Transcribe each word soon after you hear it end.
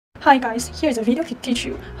Hi guys, here is a video to teach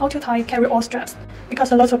you how to tie carry-all straps,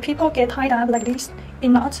 because a lot of people get tied up like this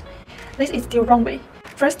in knots. This is the wrong way.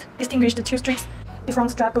 First, distinguish the two strings. The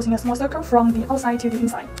front strap goes in a small circle from the outside to the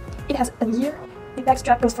inside. It has an ear. The back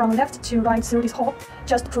strap goes from left to right through this hole.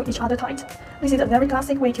 Just pull each other tight. This is a very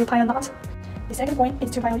classic way to tie a knot. The second point is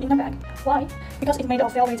to tie an inner bag. Why? Because it's made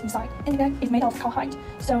of velvet inside, and the bag is made of cowhide,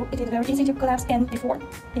 so it is very easy to collapse and deform.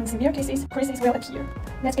 In severe cases, creases will appear.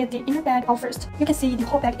 Let's get the inner bag out first. You can see the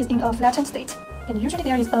whole bag is in a flattened state, and usually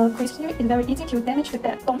there is a crease here. It's very easy to damage the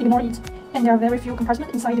bag. Don't ignore it. And there are very few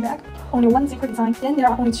compartments inside the bag. Only one zipper design. Then there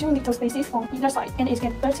are only two little spaces on either side, and it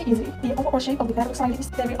gets dirty easily. The overall shape of the bag looks like this,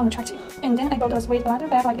 very unattractive. And then I bought a suede bladder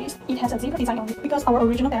bag like this. It has a zipper design on it, because our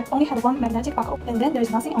original bag only had one magnetic buckle, and then there is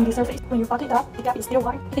nothing on the surface. When you button it up, the gap is still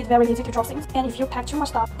wide. It is very easy to drop things, and if you pack too much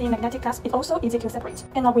stuff, the magnetic clasp is also easy to separate.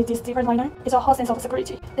 And now with this zipper liner, it's a whole sense of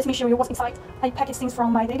security. Let me show you what's inside. I packaged things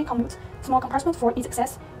from my daily commute. Small compartment for easy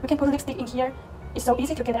access. You can put lipstick in here. It's so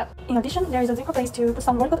easy to get at. In addition, there is a zipper place to put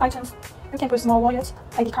some valuable items. You can put small wallets,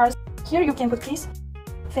 ID cards. Here you can put keys,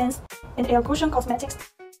 fans, and air cushion cosmetics.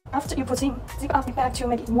 After you put in, zip up the bag to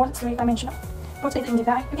make it more three-dimensional. Put it in the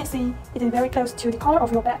bag. You can see it is very close to the color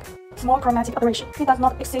of your bag. Small chromatic aberration. It does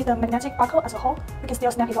not exceed the magnetic buckle as a whole. You can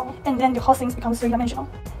still snap it on, and then the whole thing becomes three-dimensional.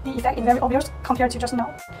 The effect is very obvious compared to just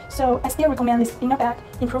now. So I still recommend this inner bag.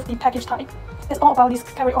 Improve the package type. That's all about this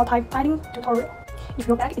carry-all type tying tutorial. If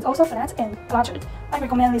your bag is also flat and cluttered, I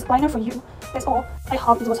recommend this liner for you. That's all. I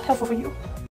hope it was helpful for you.